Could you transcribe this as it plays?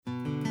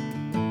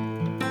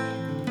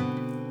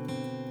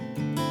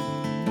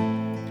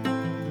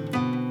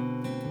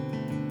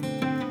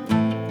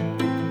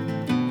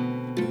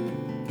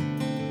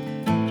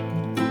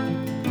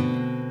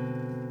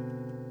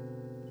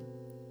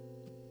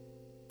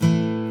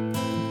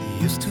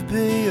used to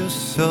be a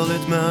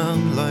solid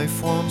man,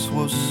 life once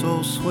was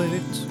so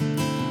sweet.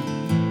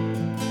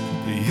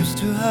 He used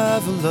to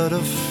have a lot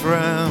of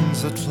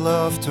friends that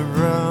laughed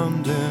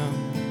around him.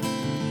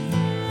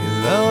 He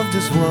loved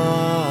his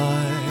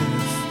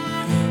wife,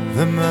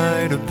 they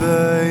made a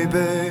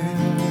baby.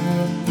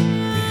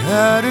 He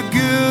had a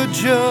good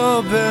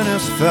job and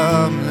his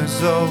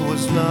family's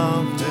always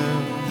loved him.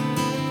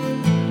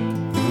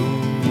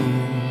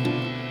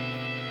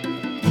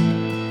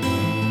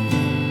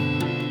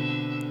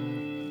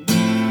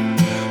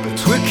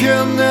 We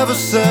can never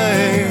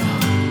say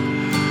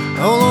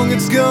how long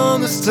it's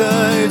gonna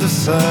stay the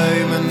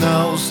same, and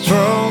how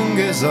strong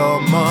is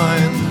our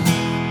mind.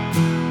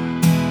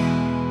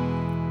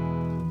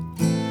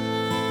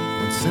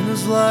 Once in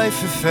his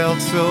life he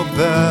felt so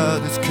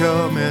bad, it's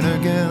coming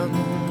again.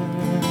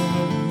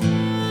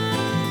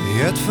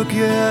 Yet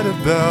forget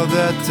about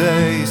that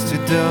taste he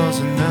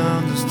doesn't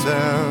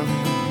understand.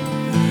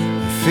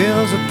 He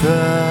feels a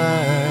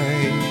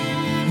pain,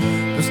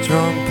 a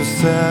strong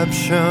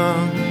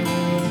perception.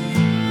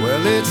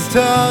 Well, it's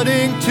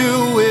starting to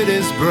hit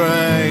his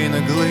brain,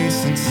 a glee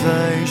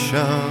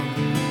sensation.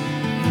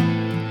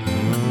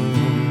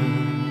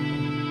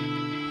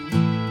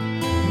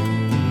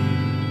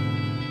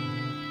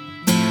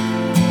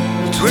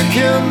 But we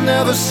can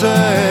never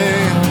say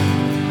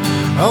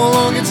how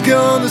long it's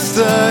gonna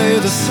stay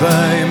the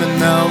same,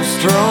 and how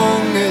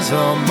strong is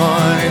our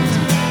mind.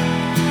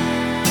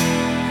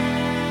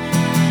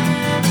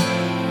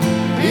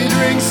 He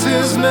drinks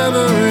his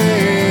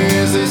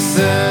memories, he's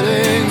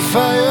setting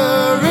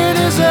fire in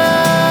his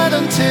head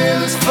until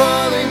he's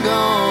falling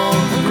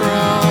on the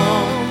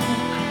ground.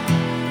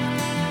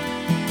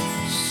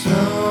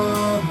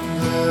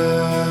 Someday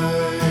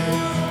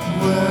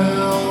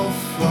we'll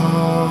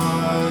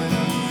find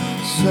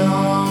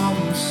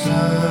some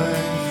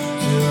safe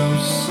to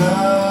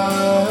say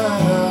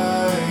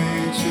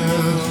to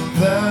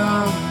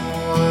them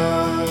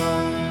when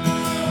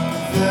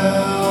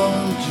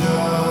they'll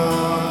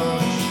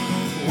judge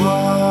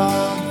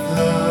what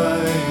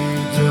they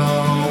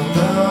don't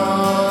understand.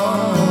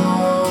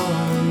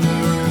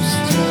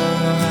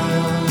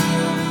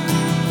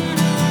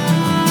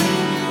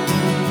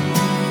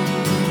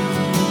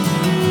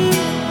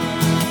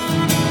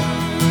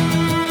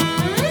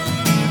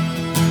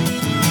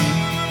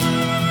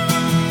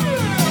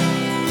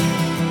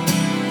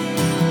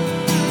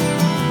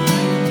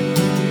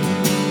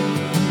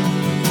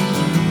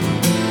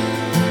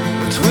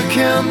 But we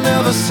can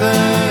never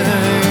say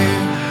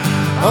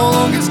how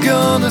long it's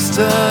gonna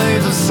stay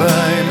the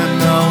same,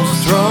 and how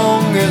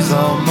strong is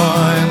our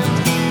mind.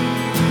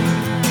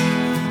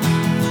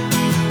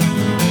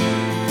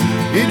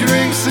 He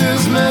drinks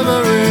his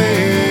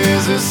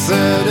memories, he's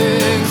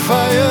setting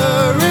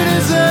fire in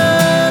his head